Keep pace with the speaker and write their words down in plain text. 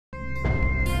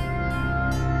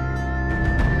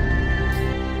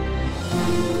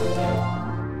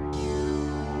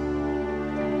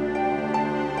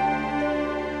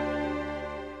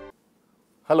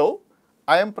Hello,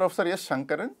 I am Professor S.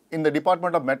 Shankaran in the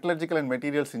Department of Metallurgical and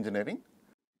Materials Engineering.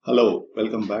 Hello,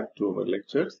 welcome back to our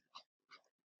lectures.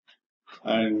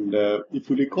 And if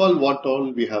you recall what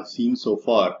all we have seen so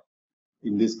far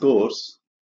in this course,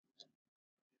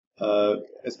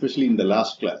 especially in the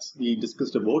last class, we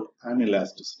discussed about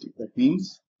anelasticity. That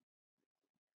means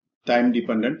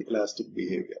time-dependent elastic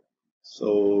behavior.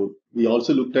 So we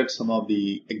also looked at some of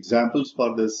the examples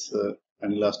for this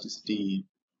anelasticity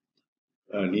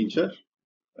nature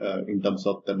in terms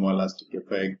of thermoelastic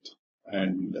effect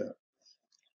and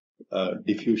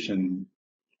diffusion,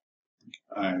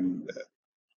 and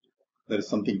there is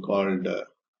something called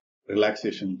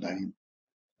relaxation time,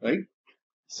 right?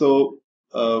 So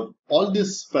all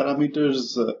these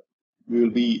parameters we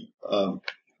will be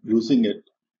using it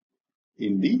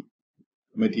in the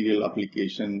material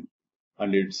application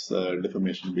and its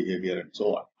deformation behavior and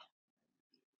so on.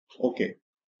 Okay.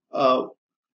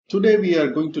 Today we are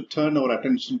going to turn our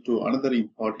attention to another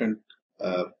important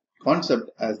concept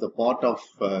as the part of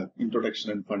introduction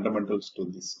and fundamentals to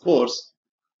this course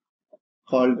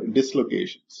called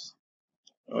dislocations.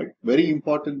 Right? Very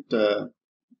important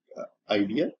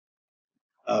idea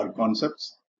or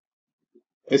concepts,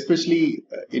 especially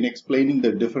in explaining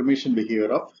the deformation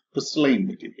behavior of crystalline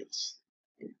materials.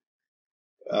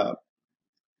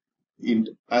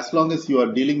 As long as you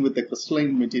are dealing with the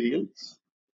crystalline materials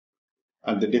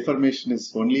and the deformation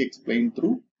is only explained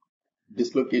through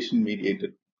dislocation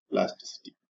mediated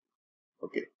plasticity.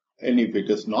 Okay. And if it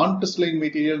is non-crystalline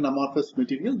material, amorphous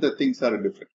material, the things are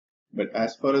different. But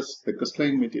as far as the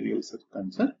crystalline materials are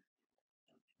concerned,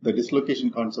 the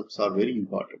dislocation concepts are very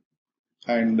important.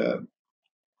 And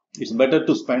it's better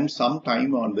to spend some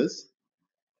time on this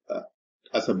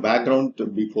as a background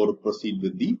before proceed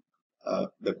with the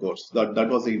course. That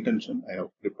was the intention I have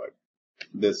prepared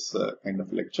this kind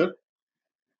of lecture.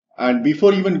 And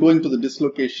before even going to the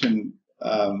dislocation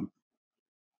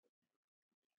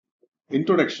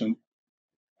introduction,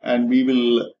 and we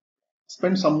will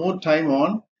spend some more time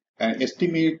on an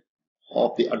estimate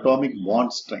of the atomic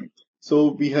bond strength.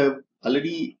 So we have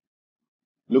already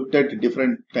looked at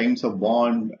different kinds of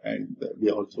bond, and we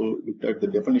also looked at the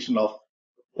definition of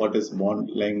what is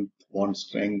bond length, bond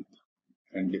strength,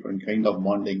 and different kind of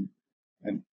bonding,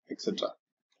 and etc.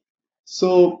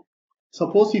 So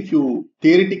suppose if you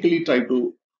theoretically try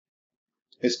to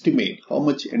estimate how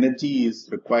much energy is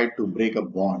required to break a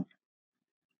bond,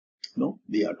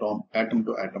 the atom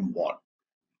to atom bond,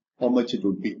 how much it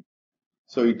would be.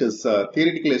 So it is a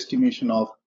theoretical estimation of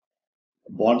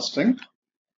bond strength,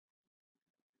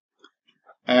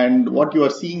 and what you are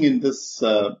seeing in this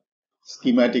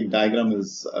schematic diagram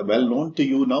is well known to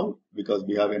you now, because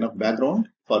we have enough background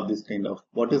for this kind of,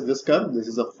 what is this curve? This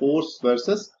is a force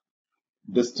versus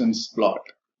distance plot.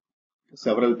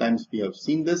 Several times we have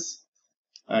seen this,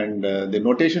 and the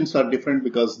notations are different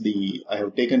because I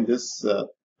have taken this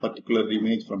particular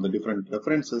image from the different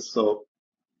references, so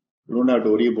you don't have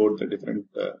to worry about the different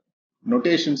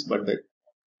notations, but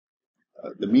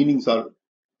the meanings are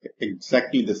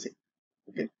exactly the same.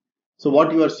 Okay. So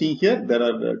what you are seeing here, there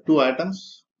are two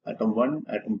atoms, atom 1,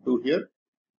 atom 2 here,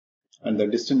 and the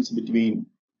distance between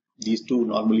these two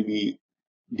normally we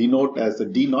denote as a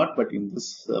d naught, but in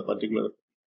this particular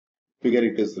figure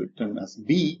it is written as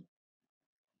b,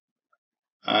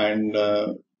 and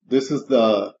this is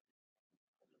the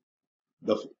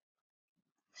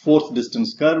force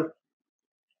distance curve,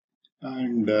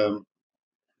 and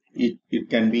it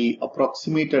can be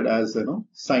approximated as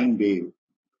sine wave.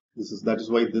 That is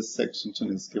why this extension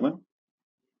is given,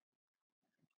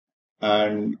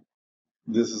 and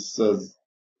this is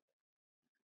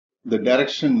the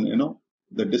direction,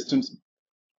 the distance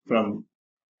from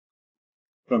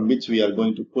which we are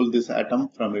going to pull this atom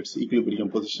from its equilibrium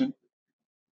position,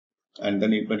 and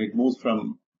then when it moves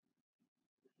from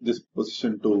this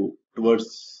position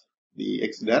towards the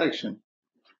x direction,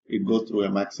 it goes through a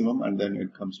maximum, and then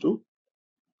it comes to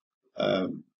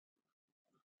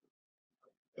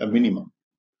a minimum.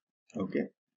 Okay.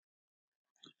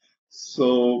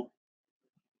 So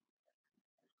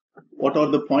what are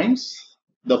the points?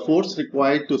 The force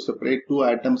required to separate two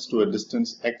atoms to a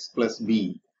distance x plus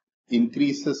b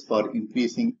increases for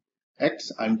increasing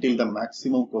x until the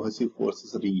maximum cohesive force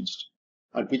is reached,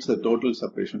 at which the total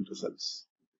separation results.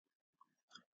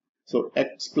 So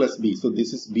x plus b, so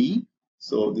this is b,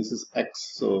 so this is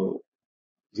x, so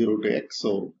 0 to x.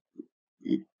 So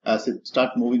as it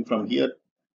starts moving from here,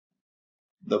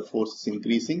 the force is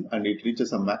increasing and it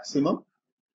reaches a maximum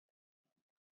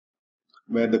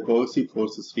where the cohesive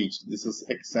force is reached. This is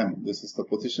xm. This is the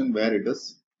position where it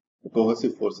is the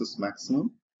cohesive force is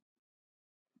maximum.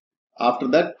 After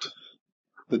that,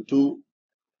 the two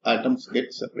atoms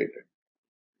get separated.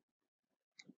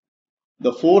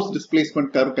 The force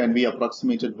displacement curve can be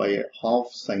approximated by a half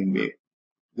sine wave.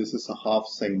 This is a half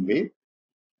sine wave.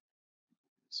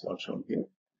 It's what's shown here.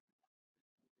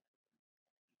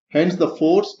 Hence, the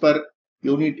force per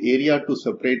unit area to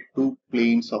separate two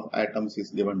planes of atoms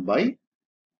is given by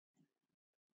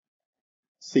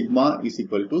sigma is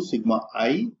equal to sigma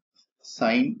I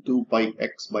sine 2 pi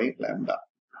x by lambda.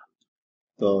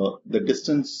 The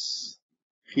distance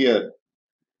here,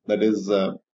 that is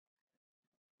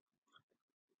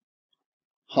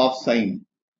half sine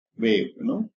wave,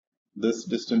 this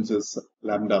distance is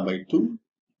lambda by 2,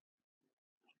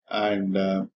 and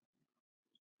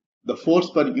the force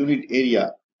per unit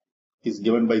area is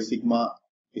given by sigma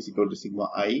is equal to sigma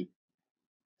I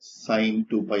sine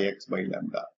 2 pi x by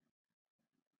lambda,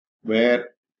 where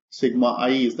sigma I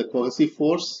is the cohesive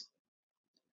force,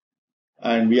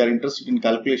 and we are interested in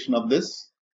calculation of this.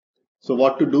 So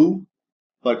what to do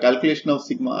for calculation of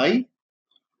sigma I?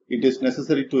 It is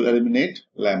necessary to eliminate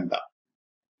lambda.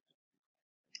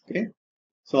 Okay,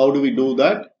 so how do we do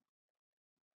that?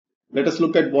 Let us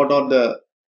look at what are the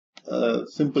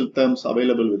simple terms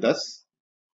available with us.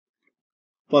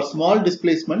 For small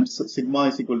displacements, sigma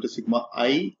is equal to sigma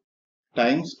I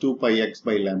times 2 pi x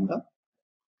by lambda.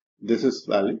 This is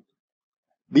valid.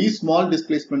 These small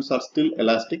displacements are still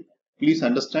elastic. Please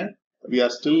understand, we are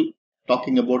still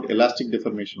talking about elastic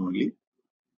deformation only.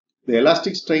 The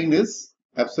elastic strain is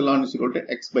epsilon is equal to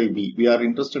x by b. We are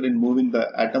interested in moving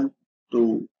the atom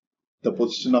to the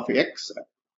position of x,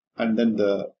 and then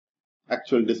the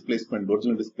actual displacement,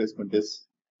 original displacement, is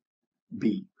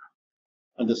b.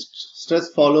 And the stress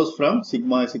follows from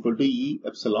sigma is equal to E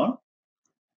epsilon,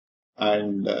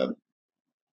 and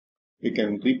we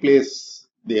can replace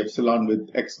the epsilon with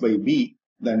x by b,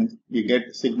 then we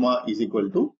get sigma is equal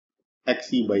to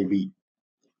xe by b.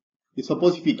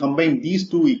 Suppose if we combine these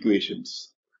two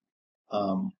equations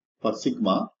for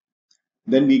sigma,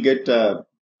 then we get a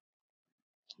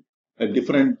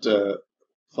different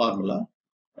formula.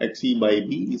 Xe by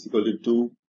b is equal to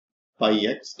 2 pi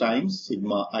x times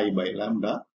sigma I by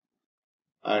lambda,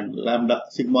 and lambda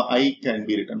sigma I can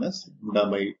be written as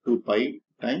lambda by 2 pi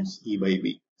times E by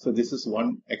b. So this is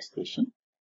one expression,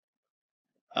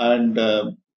 and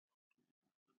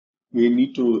we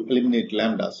need to eliminate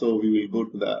lambda. So we will go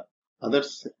to the other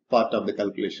part of the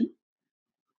calculation.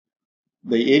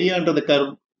 The area under the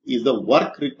curve is the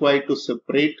work required to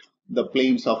separate the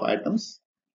planes of atoms.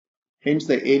 Hence,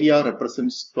 the area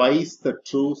represents twice the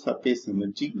true surface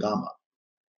energy gamma.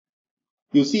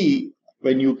 You see,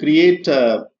 when you create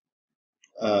or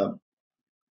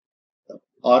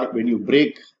when you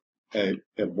break a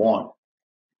bond,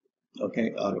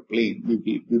 okay, or a plane,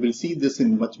 we will see this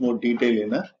in much more detail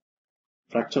in a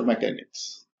fracture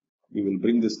mechanics. We will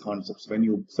bring these concepts. When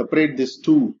you separate these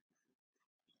two,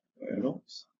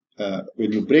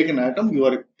 when you break an atom, you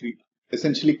are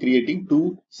essentially creating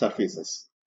two surfaces.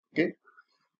 Okay,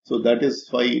 so that is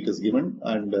why it is given,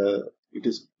 and it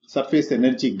is surface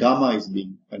energy gamma is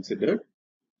being considered,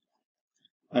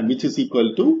 and which is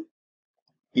equal to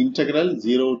integral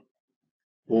 0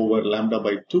 over lambda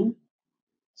by 2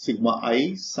 sigma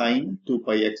I sine 2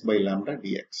 pi x by lambda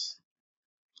dx.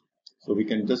 So we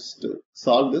can just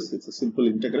solve this. It's a simple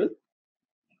integral.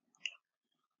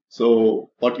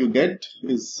 So what you get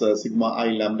is sigma I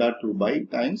lambda 2 by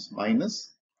times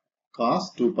minus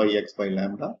cos 2 pi x by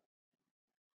lambda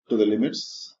to the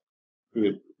limits.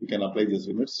 We can apply these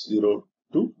limits 0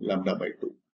 to lambda by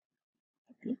 2.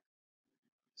 Okay.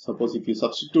 Suppose if you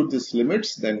substitute these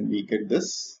limits, then we get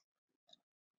this.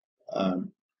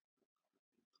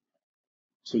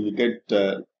 So you get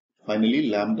finally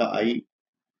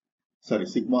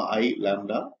sigma I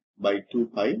lambda by 2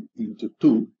 pi into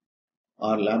 2,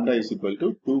 or lambda is equal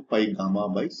to 2 pi gamma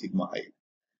by sigma I.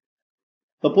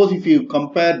 Suppose if you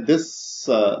compare this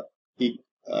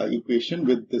equation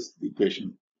with this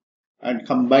equation and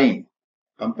compare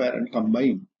and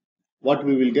combine, what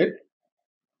we will get?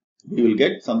 We will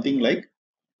get something like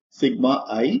sigma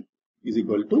I is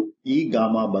equal to E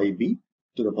gamma by B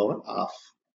to the power half.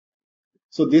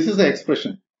 So this is the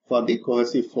expression for the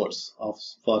cohesive force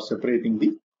for separating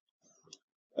the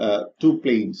two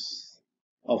planes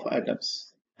of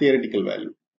atoms, theoretical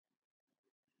value.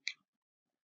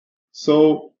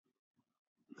 So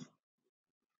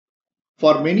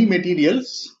for many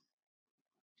materials,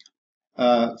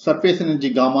 surface energy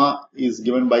gamma is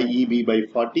given by EB by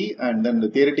 40, and then the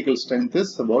theoretical strength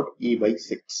is about E by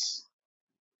 6.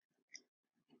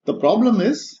 The problem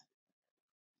is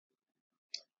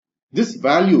this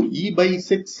value E by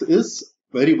 6 is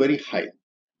very, very high.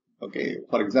 Okay,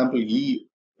 for example, E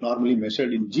normally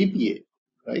measured in GPa,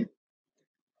 right?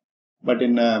 But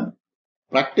in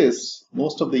practice,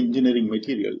 most of the engineering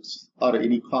materials or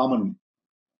any common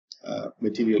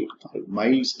material called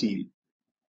mild steel,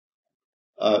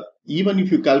 even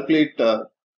if you calculate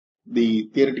the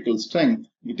theoretical strength,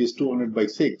 it is 200 by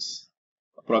 6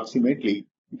 approximately.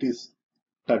 It is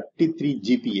 33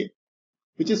 GPa,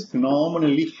 which is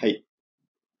phenomenally high,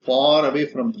 far away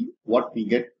from what we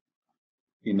get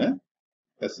in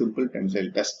a simple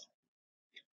tensile test.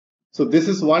 So this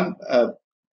is one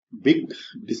big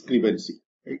discrepancy,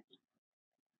 right?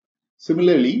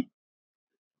 Similarly,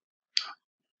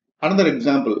 another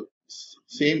example,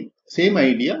 same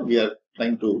idea we are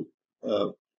trying to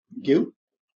give.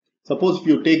 Suppose if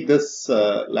you take this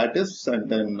lattice and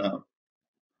then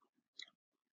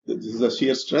this is a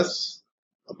shear stress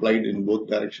applied in both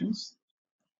directions.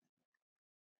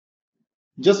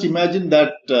 Just imagine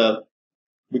that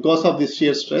because of this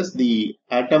shear stress, the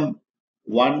atom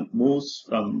 1 moves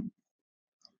from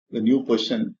the new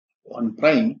position 1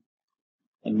 prime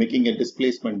and making a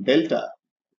displacement delta.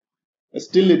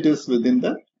 Still it is within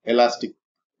the elastic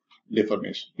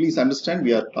deformation. Please understand,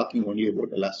 we are talking only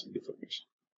about elastic deformation.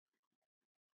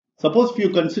 Suppose if you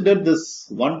consider this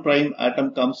 1 prime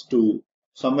atom comes to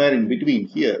somewhere in between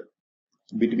here,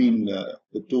 between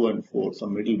the 2 and 4,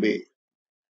 some middle way.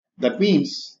 That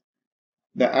means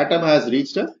the atom has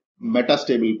reached a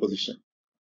metastable position.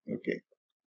 Okay.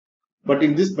 But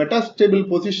in this metastable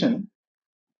position,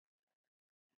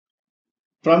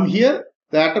 from here,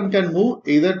 the atom can move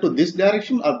either to this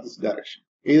direction or this direction.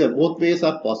 Either both ways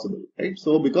are possible, right?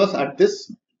 So because at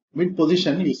this mid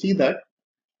position, you see that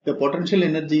the potential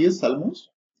energy is almost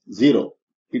zero.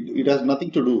 It has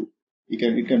nothing to do.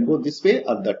 It can go this way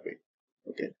or that way.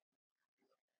 Okay.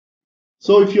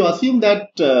 So if you assume that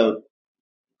the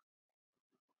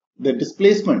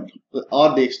displacement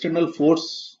or the external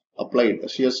force applied, the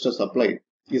shear stress applied,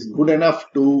 is good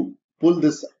enough to pull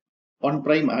this 1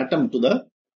 prime atom to the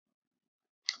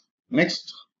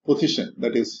next position,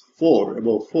 that is 4,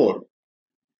 above 4,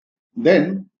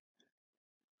 then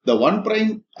the 1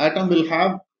 prime atom will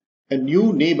have a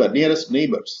new neighbor, nearest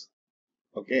neighbors.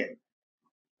 Okay,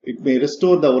 it may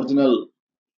restore the original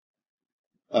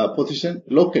position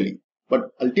locally,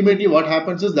 but ultimately what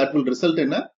happens is that will result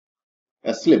in a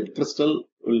slip. Crystal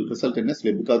will result in a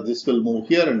slip because this will move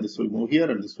here and this will move here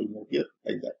and this will move here,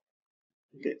 like that.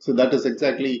 Okay, so that is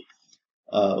exactly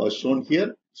was shown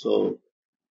here. So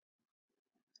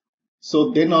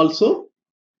then also,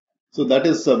 so that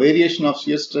is a variation of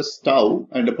shear stress tau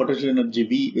and a potential energy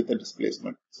V with a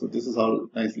displacement. So this is all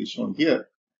nicely shown here.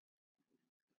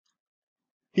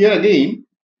 Here again,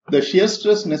 the shear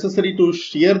stress necessary to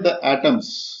shear the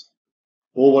atoms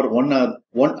over one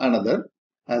another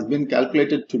has been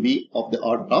calculated to be of the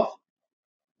order of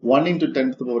 1 into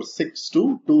 10 to the power 6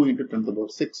 to 2 into 10 to the power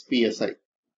 6 psi,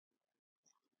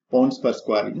 pounds per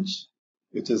square inch,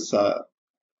 which is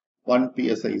 1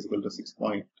 psi is equal to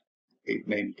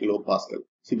 6.89 kilopascal.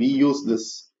 So we use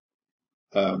this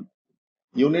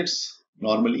units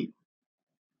normally.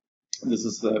 This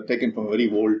is taken from a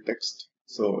very old text,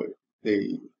 so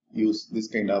they use this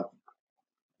kind of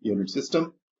unit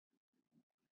system.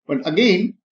 But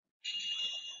again,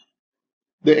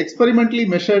 the experimentally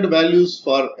measured values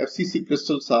for FCC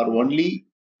crystals are only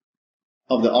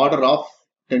of the order of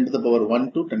 10 to the power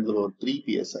 1 to 10 to the power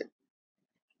 3 psi,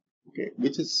 okay,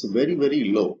 which is very, very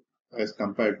low as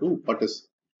compared to what is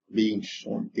being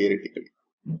shown theoretically.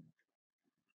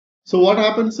 So what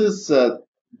happens is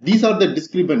these are the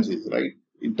discrepancies, right,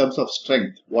 in terms of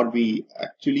strength, what we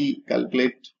actually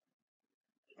calculate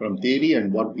from theory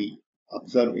and what we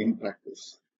observe in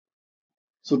practice.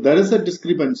 So there is a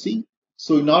discrepancy.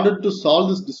 So in order to solve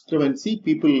this discrepancy,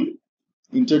 people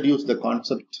introduce the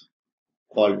concept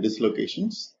called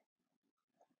dislocations.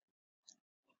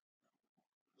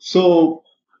 So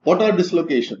what are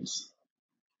dislocations?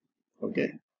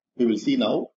 Okay, we will see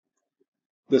now.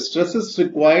 The stresses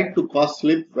required to cause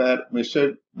slip were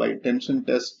measured by tension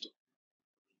test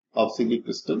of single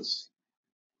crystals.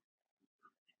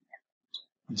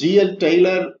 G.L.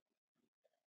 Taylor,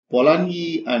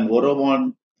 Polanyi and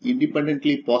Vorovan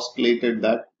independently postulated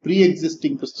that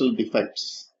pre-existing crystal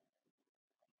defects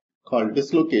called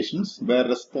dislocations were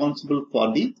responsible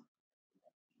for the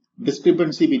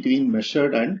discrepancy between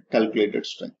measured and calculated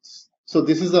strengths. So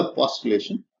this is a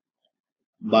postulation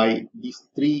by these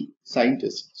three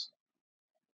scientists,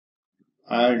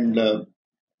 and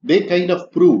they kind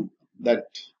of prove that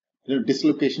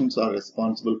dislocations are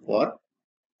responsible for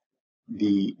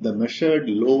the measured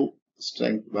low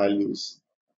strength values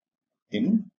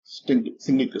in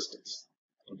single crystals.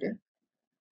 Okay.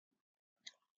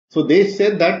 So they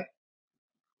said that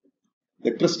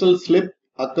the crystal slip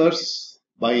occurs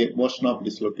by a motion of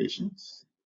dislocations,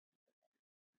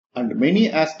 and many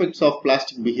aspects of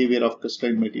plastic behavior of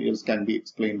crystalline materials can be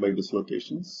explained by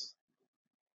dislocations.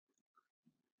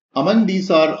 Among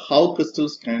these are how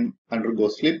crystals can undergo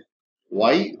slip,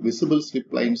 why visible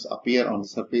slip lines appear on the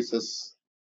surfaces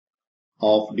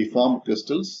of deformed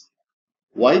crystals,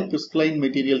 why crystalline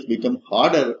materials become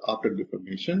harder after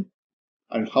deformation,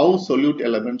 and how solute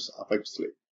elements affect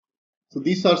slip. So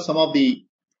these are some of the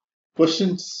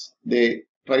questions they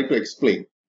try to explain,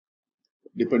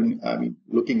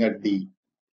 looking at the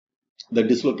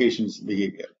dislocations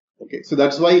behavior. Okay, so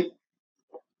that's why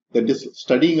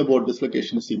studying about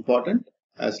dislocation is important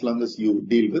as long as you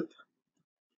deal with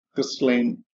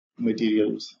crystalline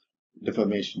materials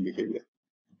deformation behavior.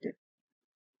 Okay,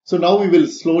 so now we will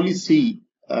slowly see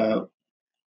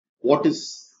what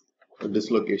is a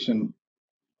dislocation,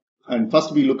 and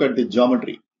first we look at the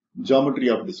geometry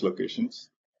of dislocations.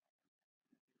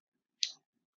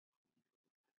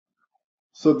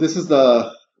 So this is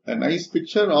a nice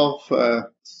picture of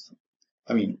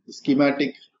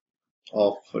schematic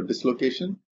of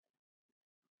dislocation,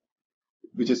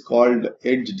 which is called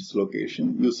edge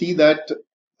dislocation. You see that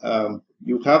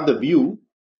you have the view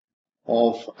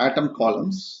of atom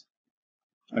columns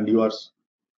and you are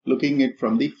looking it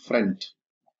from the front,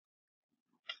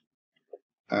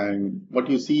 and what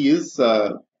you see is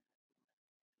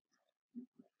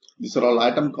these are all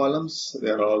atom columns.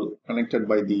 They are all connected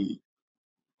by the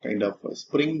kind of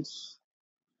springs,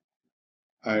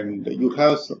 and you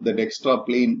have that extra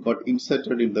plane got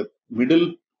inserted in the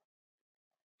middle,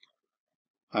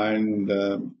 and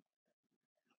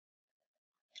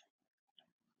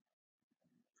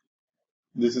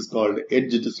this is called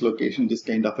edge dislocation. This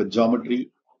kind of a geometry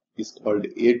is called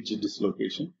edge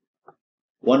dislocation.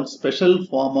 One special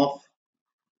form of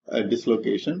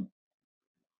dislocation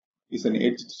is an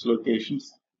edge dislocation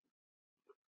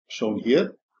shown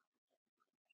here.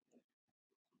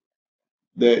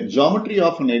 The geometry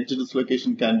of an edge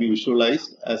dislocation can be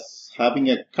visualized as having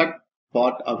a cut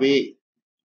part away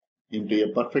into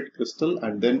a perfect crystal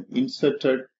and then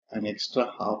inserted an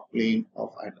extra half plane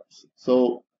of atoms.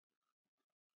 So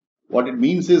what it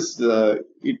means is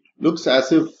it looks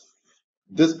as if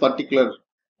this particular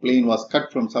plane was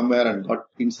cut from somewhere and got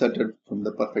inserted from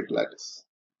the perfect lattice.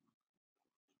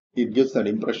 It gives that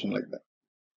impression like that.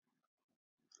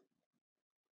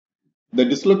 The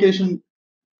dislocation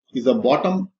is the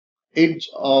bottom edge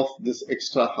of this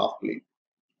extra half plane.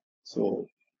 So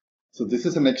this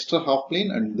is an extra half plane,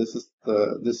 and this is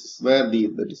where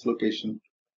the dislocation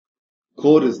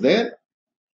core is there,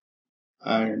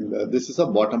 and this is a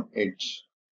bottom edge.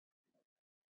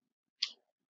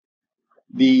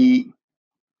 The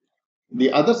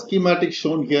other schematic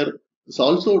shown here is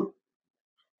also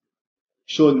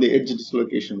showing the edge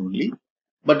dislocation only,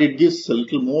 but it gives a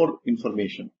little more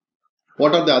information.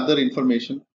 What are the other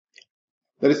information?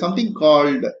 There is something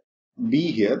called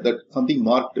B here, that something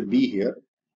marked B here,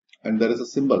 and there is a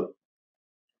symbol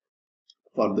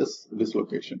for this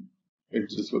dislocation, edge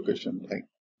dislocation line.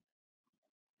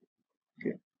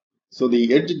 Okay, so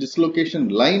the edge dislocation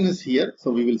line is here. So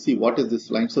we will see what is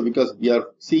this line. So because we are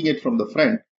seeing it from the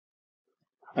front,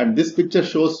 and this picture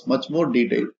shows much more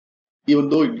detail, even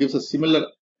though it gives a similar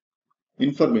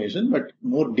information, but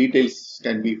more details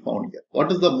can be found here.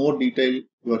 What is the more detail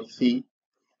you are seeing?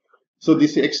 So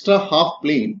this extra half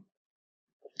plane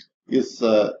is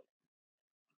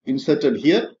inserted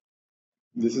here.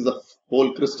 This is a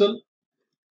whole crystal,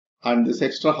 and this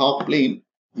extra half plane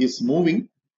is moving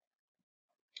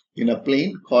in a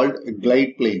plane called a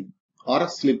glide plane or a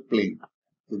slip plane.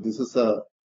 So this is a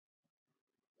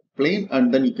plane,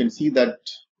 and then you can see that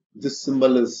this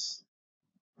symbol is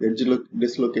the edge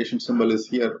dislocation symbol is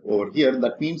here over here.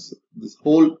 That means this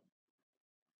whole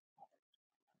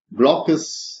block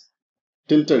is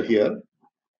tilted here,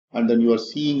 and then you are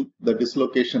seeing the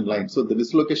dislocation line. So the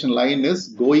dislocation line is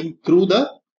going through the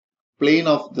plane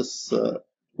of this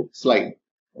slide.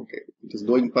 Okay, it is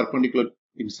going perpendicular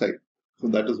inside. So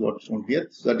that is what's shown here.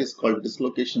 So that is called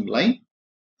dislocation line,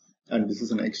 and this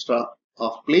is an extra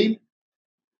half plane.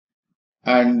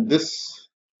 And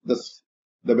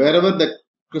wherever the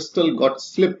crystal got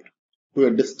slipped to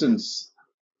a distance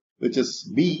which is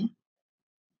B,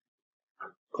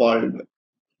 called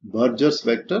Burgers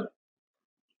vector,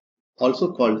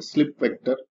 also called slip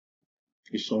vector,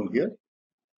 is shown here.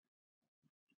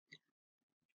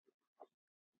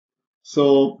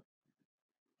 So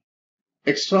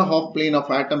extra half plane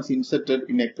of atoms inserted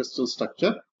in a crystal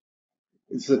structure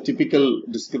is a typical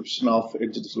description of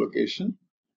edge dislocation.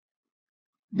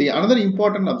 The another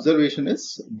important observation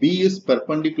is B is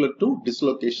perpendicular to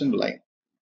dislocation line.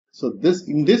 So this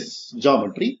in this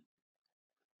geometry,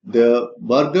 the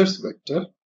Burgers vector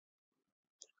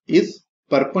is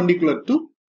perpendicular to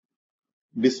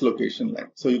dislocation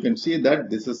line. So you can see that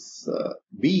this is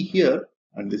B here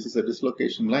and this is a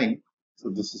dislocation line. So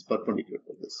this is perpendicular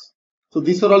to this. So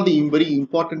these are all the very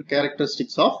important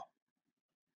characteristics of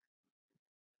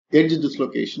edge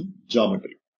dislocation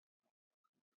geometry.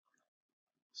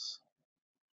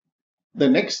 The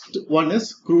next one is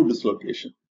screw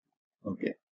dislocation.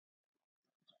 Okay.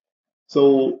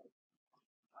 So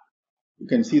you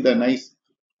can see the nice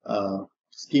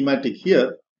schematic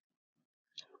here.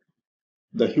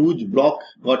 The huge block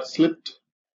got slipped,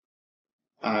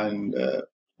 and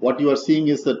what you are seeing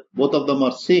is that both of them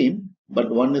are same, but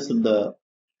one is in the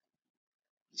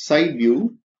side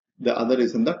view, the other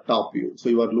is in the top view. So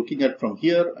you are looking at from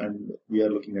here, and we are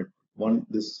looking at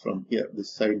this from here,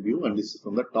 this side view, and this is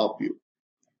from the top view.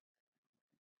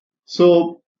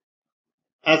 So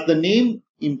as the name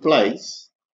implies,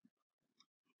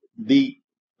 the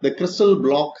crystal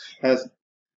block has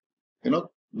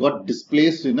got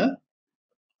displaced in a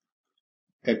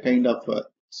kind of a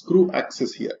screw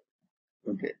axis here.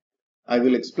 Okay, I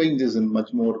will explain this in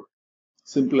much more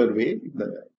simpler way in a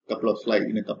couple of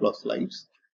slides.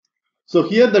 So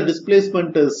here the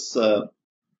displacement is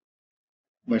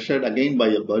measured again by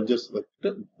a Burgers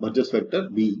vector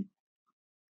B,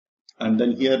 and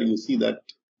then here you see that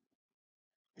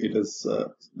it is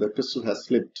the crystal has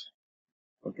slipped.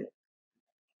 Okay,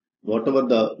 whatever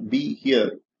the B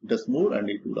here, it has moved and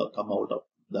it would have come out of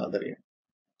the other end.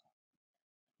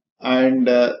 And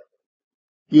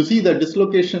you see the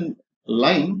dislocation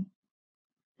line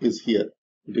is here.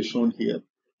 It is shown here.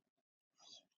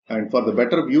 And for the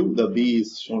better view, the B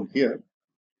is shown here.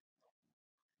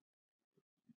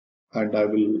 And I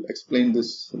will explain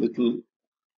this a little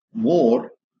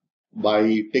more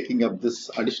by taking up this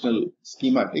additional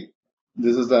schematic.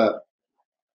 This is a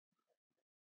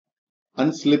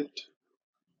unslipped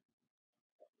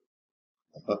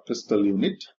crystal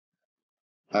unit,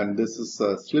 and this is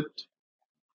a slipped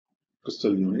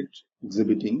crystal unit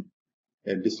exhibiting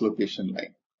a dislocation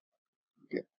line.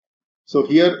 Okay. So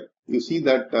here you see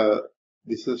that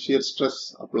this is shear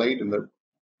stress applied in the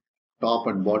top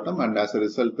and bottom, and as a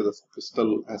result the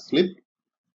crystal has slipped,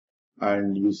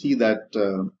 and you see that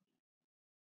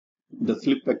the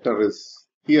slip vector is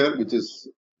here, which is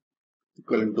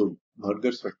equivalent to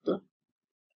Burgers vector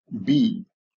B,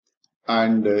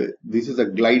 and this is a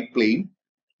glide plane.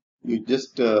 You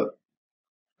just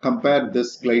compare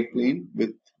this glide plane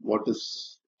with what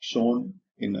is shown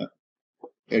in a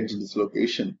edge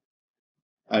dislocation,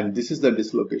 and this is the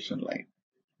dislocation line.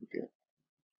 Okay,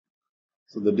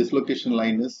 so the dislocation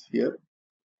line is here,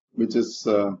 which is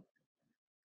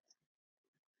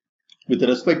with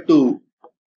respect to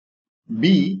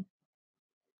B,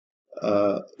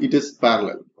 it is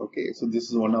parallel. Okay, so this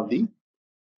is one of the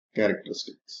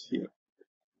characteristics here.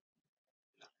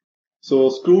 So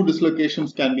screw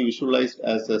dislocations can be visualized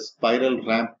as a spiral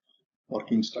ramp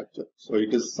parking structure. So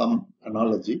it is some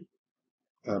analogy,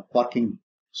 parking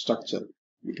structure.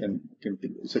 You can think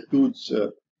it's a huge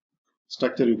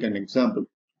structure. You can example.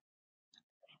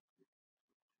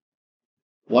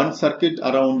 One circuit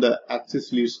around the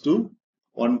axis leads to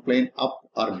one plane up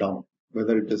or down,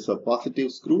 whether it is a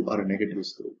positive screw or a negative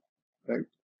screw, right?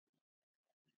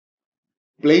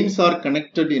 Planes are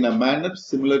connected in a manner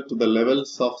similar to the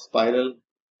levels of spiral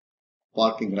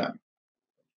parking ramp.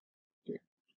 Okay.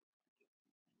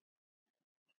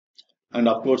 And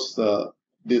of course,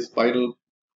 this spiral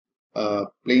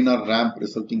planar ramp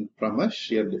resulting from a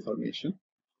shear deformation.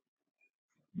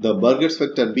 The Burgers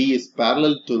vector B is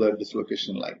parallel to the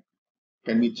dislocation line.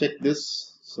 Can we check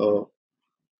this? So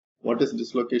what is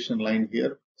dislocation line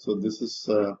here? So this is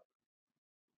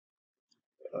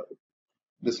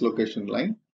dislocation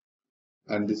line,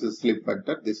 and this is slip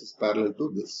vector. This is parallel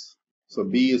to this. So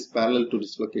B is parallel to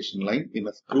dislocation line in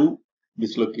a screw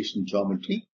dislocation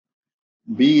geometry.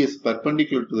 B is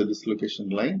perpendicular to the dislocation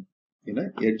line in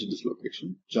an edge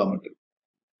dislocation geometry.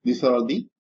 These are all the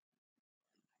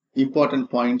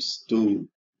important points to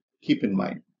keep in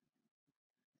mind.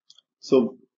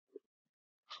 So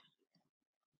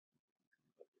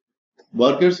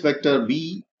Burgers vector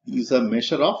B is a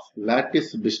measure of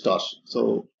lattice distortion.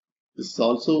 So this is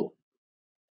also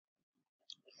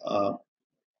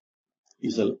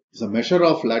is a measure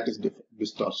of lattice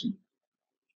distortion,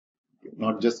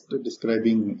 not just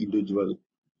describing individual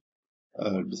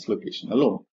dislocation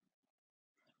alone.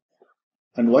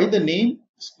 And why the name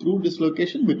screw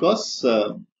dislocation? Because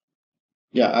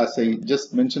as I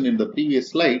just mentioned in the previous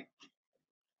slide,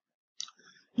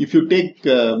 if you take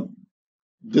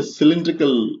this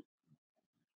cylindrical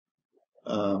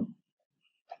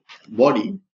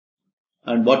body,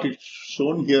 and what it's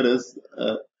shown here is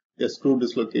a screw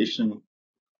dislocation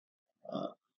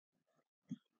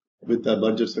with the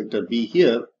Burgers vector B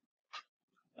here.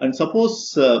 And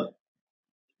suppose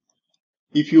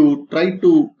if you try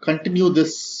to continue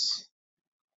this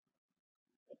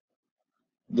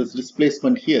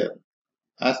displacement here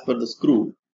as per the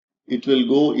screw, it will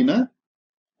go in a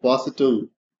positive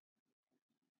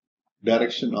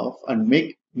direction of and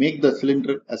make the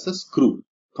cylinder as a screw.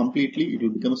 Completely it will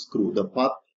become a screw. The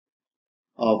path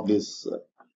of this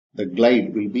the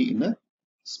glide will be in a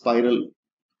spiral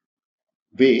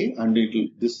way, and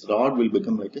this rod will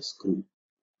become like a screw.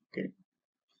 Okay,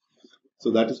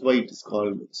 so that is why it is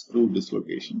called screw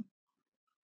dislocation.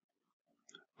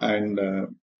 And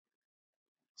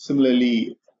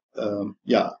similarly,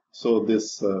 so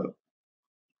this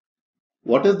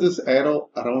what is this arrow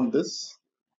around this?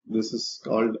 This is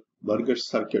called Burgers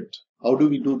circuit. How do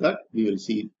we do that? We will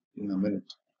see in a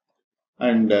minute.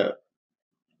 And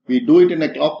we do it in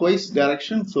a clockwise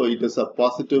direction, so it is a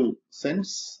positive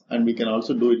sense, and we can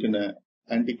also do it in a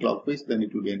anti-clockwise, then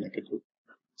it will be a negative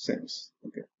sense.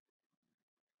 Okay.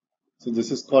 So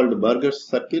this is called Burgers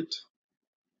circuit.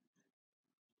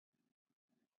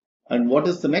 And what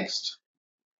is the next?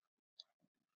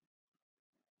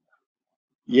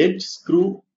 Edge,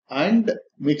 screw, and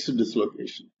mixed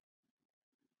dislocation.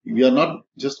 We are not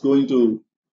just going to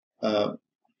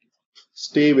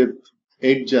stay with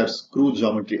edge or screw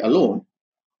geometry alone.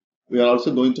 We are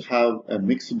also going to have a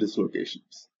mixed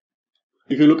dislocations.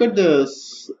 If you look at the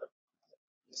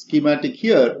schematic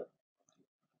here,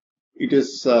 it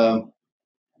is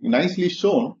nicely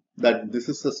shown that this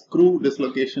is a screw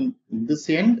dislocation in this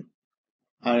end,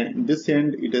 and in this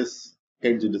end it is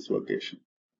edge dislocation.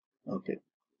 Okay,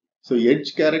 so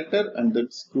edge character and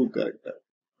then screw character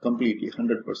completely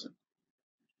 100%.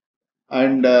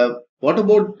 And what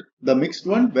about the mixed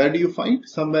one? Where do you find?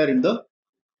 Somewhere in the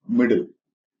middle.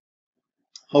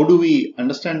 How do we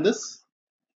understand this?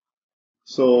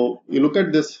 So you look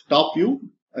at this top view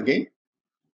again.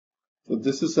 So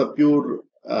this is a pure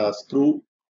screw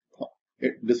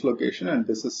dislocation, and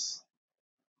this is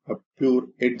a pure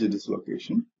edge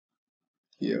dislocation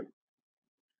here.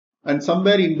 And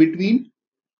somewhere in between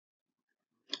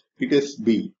it is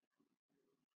B.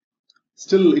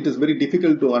 Still, it is very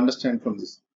difficult to understand from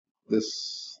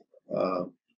this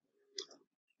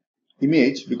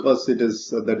image, because it is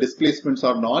the displacements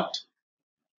are not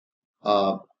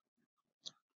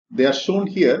they are shown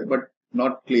here but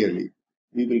not clearly.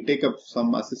 We will take up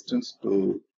some assistance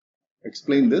to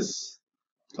explain this,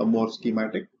 some more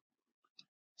schematic.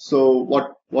 So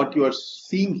what you are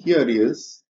seeing here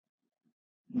is,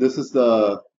 this is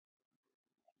a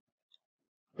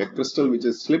crystal which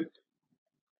is slipped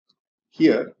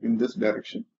here in this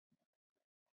direction,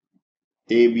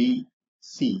 A, B,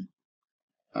 C,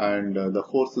 and the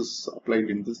force is applied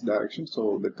in this direction.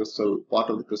 So the crystal, part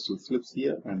of the crystal slips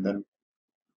here, and then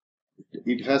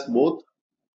it has both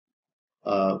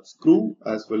screw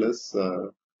as well as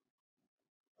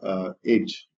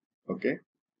edge. Okay,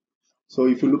 so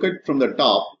if you look at from the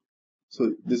top,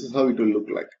 so this is how it will look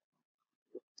like.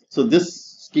 So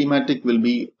this schematic will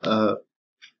be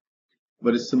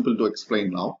very simple to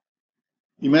explain now.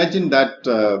 Imagine that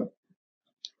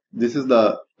this is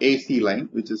the AC line,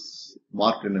 which is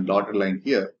marked in a dotted line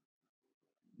here,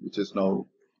 which is now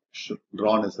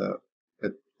drawn as a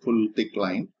full thick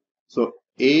line. So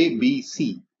A, B,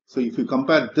 C. So if you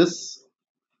compare this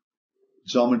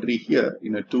geometry here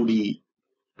in a 2D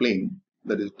plane,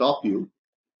 that is top view,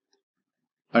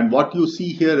 and what you see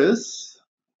here is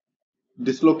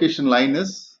dislocation line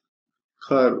is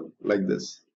curved like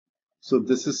this. So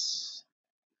this is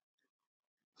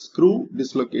screw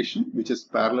dislocation, which is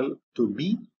parallel to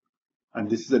B, and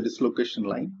this is a dislocation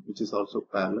line which is also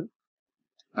parallel,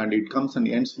 and it comes and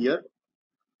ends here.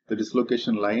 The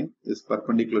dislocation line is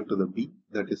perpendicular to the B,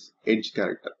 that is edge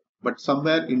character, but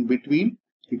somewhere in between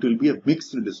it will be a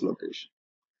mixed dislocation.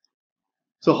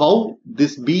 So how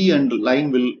this B and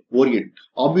line will orient?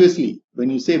 Obviously, when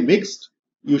you say mixed,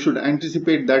 you should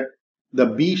anticipate that the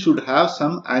B should have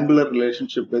some angular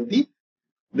relationship with the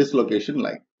dislocation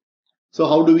line. So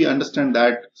how do we understand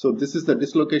that? So this is the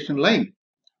dislocation line,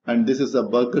 and this is a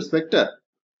Burgers vector.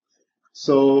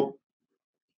 So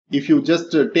if you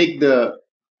just take the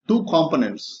two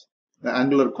components, the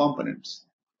angular components,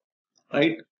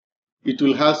 right, it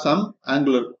will have some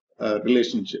angular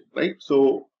relationship, right?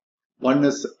 So one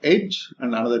is edge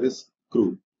and another is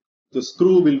screw. The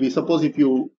screw will be, suppose if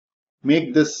you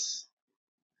make this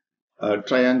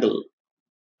triangle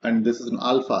and this is an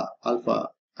alpha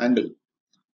angle,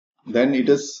 then it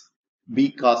is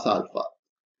B cos alpha,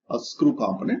 a screw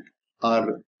component,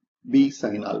 or B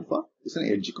sin alpha is an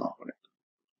edge component.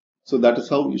 So that is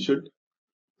how you should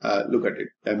look at it.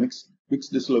 A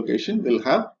mixed dislocation will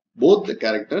have both the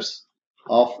characters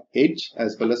of edge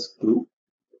as well as screw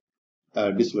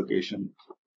dislocation,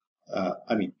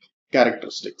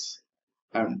 characteristics,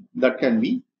 and that can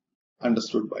be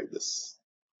understood by this.